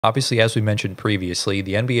Obviously, as we mentioned previously,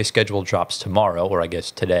 the NBA schedule drops tomorrow, or I guess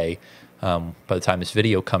today, by the time this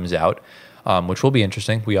video comes out, which will be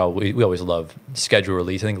interesting. We always love schedule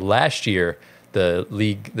release. I think last year the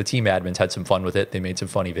team admins had some fun with it. They made some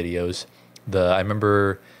funny videos. I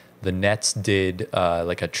remember the Nets did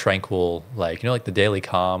like a tranquil, like like the Daily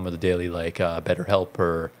Calm or the Daily Better Help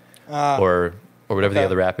or whatever the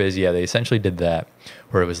other app is. Yeah, they essentially did that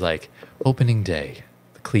where it was like opening day.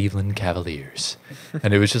 Cleveland Cavaliers,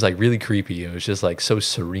 and it was just like really creepy. It was just like so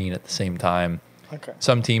serene at the same time. Okay.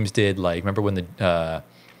 Some teams did remember when I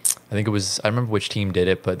remember which team did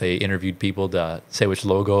it, but they interviewed people to say which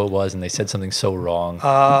logo it was, and they said something so wrong.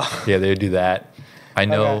 Yeah, they would do that. I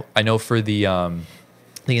know for the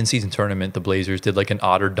in-season tournament, the Blazers did like an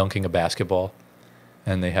otter dunking a basketball,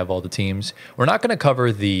 and they have all the teams. We're not going to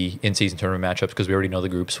cover the in-season tournament matchups because we already know the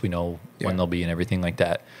groups. We know when they'll be and everything like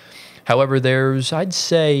that. However, there's, I'd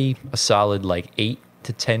say, a solid 8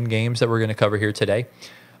 to 10 games that we're going to cover here today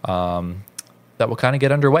that will kind of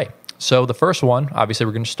get underway. So the first one, obviously,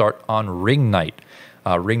 we're going to start on ring night.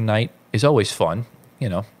 Ring night is always fun,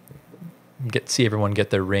 see everyone get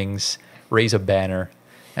their rings, raise a banner,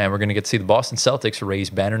 and we're going to get to see the Boston Celtics raise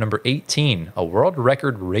banner number 18, a world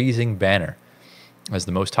record raising banner as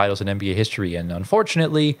the most titles in NBA history. And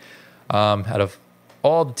unfortunately, out of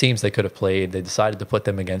all the teams they could have played, they decided to put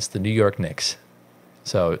them against the New York Knicks.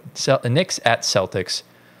 So Knicks at Celtics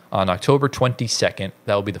on October 22nd.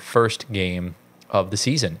 That will be the first game of the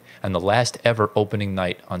season and the last ever opening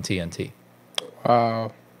night on TNT.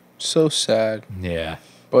 Wow. So sad. Yeah.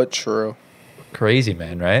 But true. Crazy,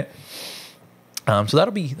 man, right? So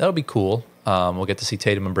that'll be cool. We'll get to see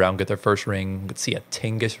Tatum and Brown get their first ring. We'll get to see a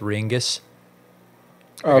Tingus Ringus.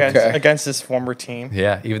 Against his former team.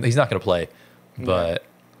 Yeah, even he's not going to play. But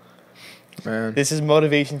man, this is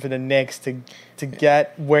motivation for the Knicks to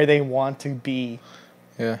get where they want to be.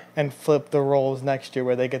 Yeah. And flip the roles next year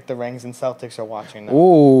where they get the rings and Celtics are watching them.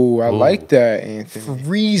 Ooh, I like that, Anthony.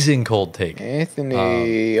 Freezing cold take.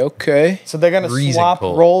 Anthony, okay. So they're going to swap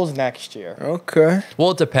roles next year. Okay.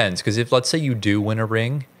 Well, it depends, because if, let's say you do win a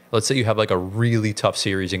ring, let's say you have a really tough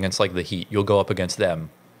series against the Heat, you'll go up against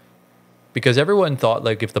them. Because everyone thought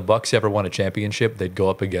if the Bucks ever won a championship, they'd go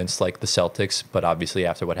up against the Celtics, but obviously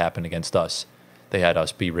after what happened against us, they had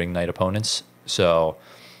us be ring night opponents. So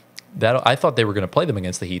I thought they were going to play them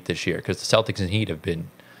against the Heat this year because the Celtics and Heat have been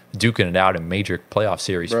duking it out in major playoff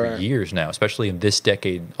series for years now, especially in this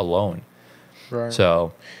decade alone. Right.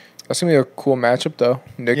 So that's going to be a cool matchup, though.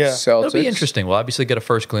 Knicks, Celtics. It'll be interesting. We'll obviously get a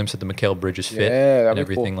first glimpse at the Mikal Bridges fit and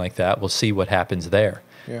everything like that. We'll see what happens there.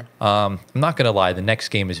 Yeah. I'm not going to lie. The next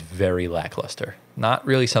game is very lackluster. Not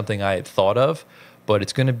really something I had thought of, but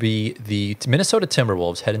it's going to be the Minnesota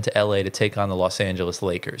Timberwolves heading to L.A. to take on the Los Angeles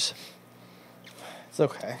Lakers. It's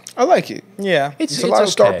okay. I like it. Yeah. It's a lot of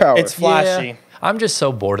star power. It's flashy. Yeah. I'm just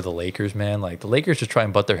so bored of the Lakers, man. The Lakers just try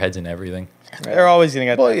and butt their heads in everything. They're always going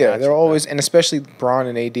to get that. Well, yeah, they're always, and especially Bron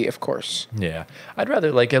and AD, of course. Yeah. I'd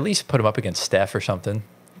rather, at least put them up against Steph or something.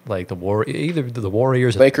 Either the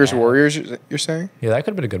Warriors. Lakers, Warriors, you're saying? Yeah, that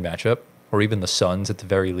could have been a good matchup. Or even the Suns at the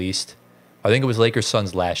very least. I think it was Lakers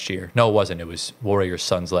Suns last year. No, it wasn't. It was Warriors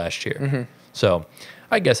Suns last year. Mm-hmm. So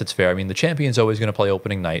I guess it's fair. I mean, the champion's always going to play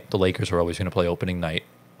opening night. The Lakers are always going to play opening night.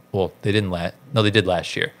 Well, they didn't No, they did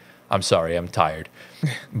last year. I'm sorry. I'm tired.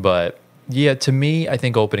 But yeah, to me, I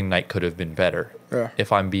think opening night could have been better. Yeah.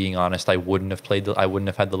 If I'm being honest, I wouldn't have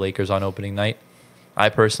had the Lakers on opening night. I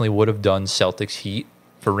personally would have done Celtics Heat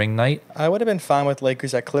for ring night. I would have been fine with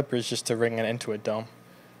Lakers at Clippers just to ring it into a dome.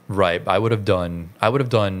 Right. I would have done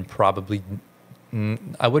probably.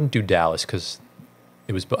 I wouldn't do Dallas because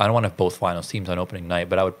I don't want to have both finals teams on opening night,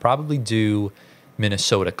 but I would probably do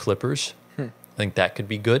Minnesota Clippers. I think that could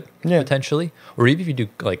be good potentially, or even if you do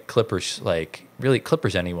Clippers, really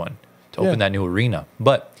Clippers anyone to open that new arena.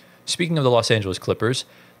 But speaking of the Los Angeles Clippers,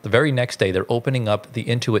 the very next day they're opening up the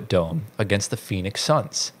Intuit Dome against the Phoenix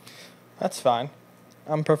Suns. That's fine.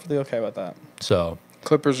 I'm perfectly okay with that. So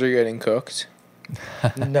Clippers are getting cooked.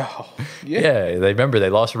 No. Yeah, they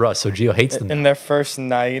lost Russ, so Gio hates them in their first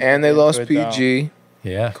night, and they lost PG.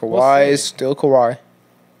 Yeah, Kawhi is still Kawhi,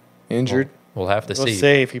 injured. We'll have to see. We'll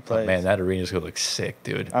see if he plays. Oh, man, that arena's gonna look sick,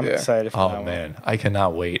 dude. I'm excited for that one. Oh man, I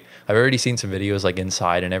cannot wait. I've already seen some videos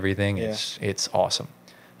inside and everything. Yeah. It's awesome.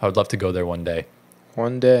 I would love to go there one day.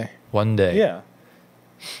 One day. Yeah.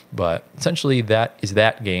 But essentially, that is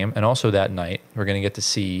that game, and also that night we're gonna get to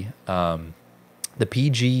see the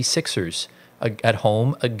PG Sixers at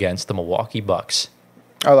home against the Milwaukee Bucks.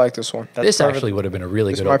 I like this one. This actually would have been a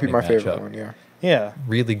really good opening matchup. This might be my favorite one. Yeah. Yeah.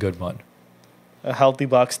 Really good one. A healthy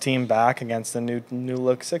Bucks team back against the new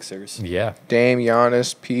look Sixers. Yeah. Dame,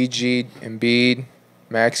 Giannis, PG, Embiid.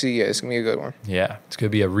 Maxey, yeah, it's going to be a good one. Yeah, it's going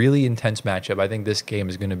to be a really intense matchup. I think this game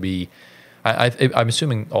is going to be. I'm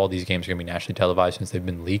assuming all these games are going to be nationally televised since they've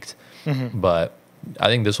been leaked, but I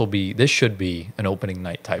think this should be an opening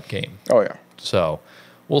night type game. Oh, yeah. So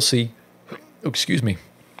we'll see. Excuse me,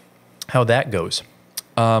 how that goes.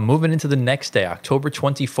 Moving into the next day, October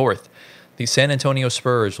 24th, the San Antonio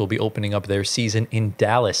Spurs will be opening up their season in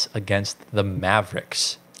Dallas against the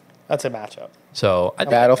Mavericks. That's a matchup. So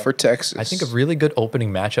Battle for Texas. I think a really good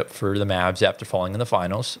opening matchup for the Mavs after falling in the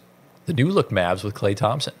finals. The new look Mavs with Klay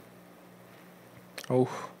Thompson. Oh,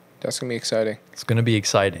 that's going to be exciting. It's going to be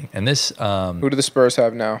exciting. And this... Who do the Spurs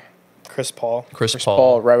have now? Chris Paul. Chris Paul.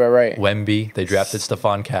 Paul. Right. Wemby. They drafted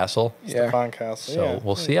Stephon Castle. Yeah. Stephon Castle. So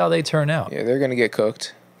we'll see how they turn out. Yeah, they're going to get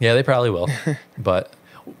cooked. Yeah, they probably will. But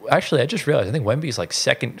actually, I just realized, I think Wemby's like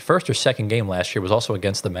first or second game last year was also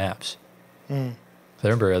against the Mavs. I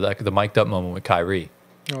remember the mic'd up moment with Kyrie.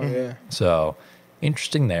 Oh, yeah. So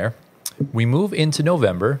interesting there. We move into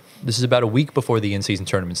November. This is about a week before the in-season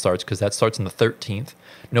tournament starts because that starts on the 13th.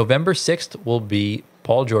 November 6th will be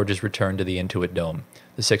Paul George's return to the Intuit Dome.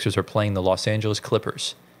 The Sixers are playing the Los Angeles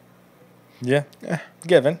Clippers. Yeah.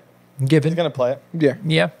 Given. He's Given. going to play it. Yeah.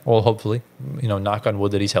 Yeah. Well, hopefully, knock on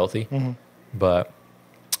wood that he's healthy. But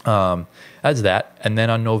that's that. And then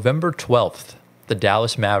on November 12th, the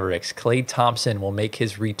Dallas Mavericks, Klay Thompson will make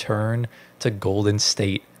his return to Golden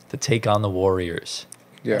State to take on the Warriors.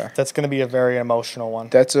 Yeah. That's going to be a very emotional one.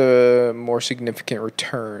 That's a more significant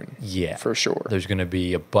return. Yeah. For sure. There's going to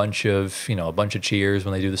be a bunch of cheers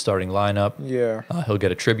when they do the starting lineup. Yeah. He'll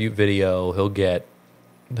get a tribute video. He'll get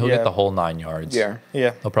the whole 9 yards. Yeah.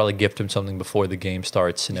 Yeah. They'll probably gift him something before the game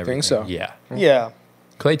starts and everything. think so? Yeah. Yeah.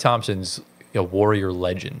 Klay Thompson's a Warrior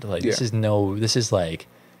legend. Like Yeah. this is like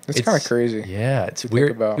It's kind of crazy. Yeah, it's to think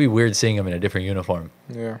weird. about. It'd be weird seeing him in a different uniform.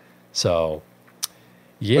 Yeah. So,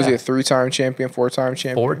 yeah, Was he a 3-time champion, 4-time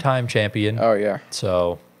champion? 4-time champion. Oh, yeah.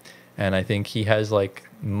 So, and I think he has like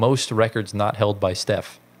most records not held by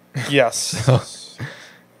Steph. Yes.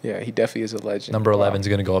 Yeah, he definitely is a legend. Number Wow. 11 is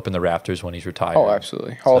going to go up in the rafters when he's retired. Oh,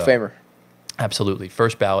 absolutely. Hall of So- Famer. Absolutely.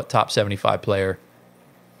 First ballot, top 75 player.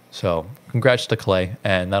 So, congrats to Klay,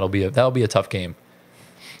 and that'll be a tough game.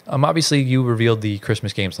 Obviously, you revealed the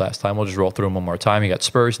Christmas games last time. We'll just roll through them one more time. You got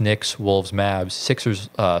Spurs, Knicks, Wolves, Mavs, Sixers,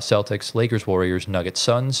 Celtics, Lakers, Warriors, Nuggets,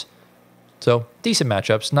 Suns. So, decent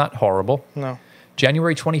matchups, not horrible. No.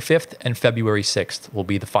 January 25th and February 6th will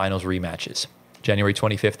be the finals rematches. January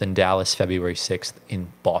 25th in Dallas, February 6th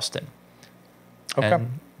in Boston. Okay.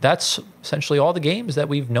 And that's essentially all the games that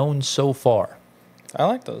we've known so far. I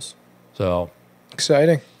like those. So,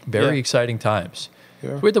 Exciting. very Yeah. exciting times.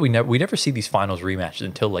 Yeah. It's weird that we never see these finals rematches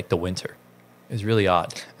until like the winter. It's really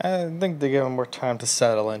odd. I think they give them more time to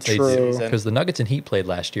settle into They the True. season. Because the Nuggets and Heat played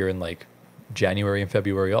last year in like January and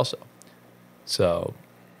February also. So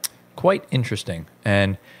quite interesting.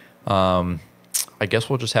 And I guess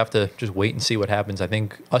we'll just have to just wait and see what happens. I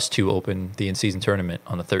think us two open the in-season tournament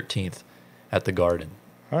on the 13th at the Garden.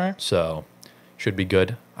 All right. So should be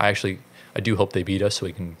good. I do hope they beat us so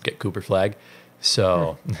we can get Cooper Flag.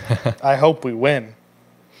 So, I hope we win.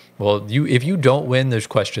 well, if you don't win, there's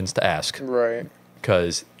questions to ask. Right.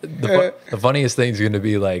 Because the funniest thing is going to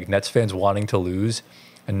be like Nets fans wanting to lose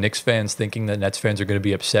and Knicks fans thinking that Nets fans are going to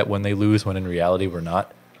be upset when they lose when in reality we're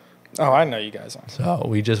not. Oh, I know you guys are. So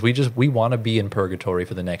we want to be in purgatory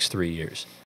for the next 3 years.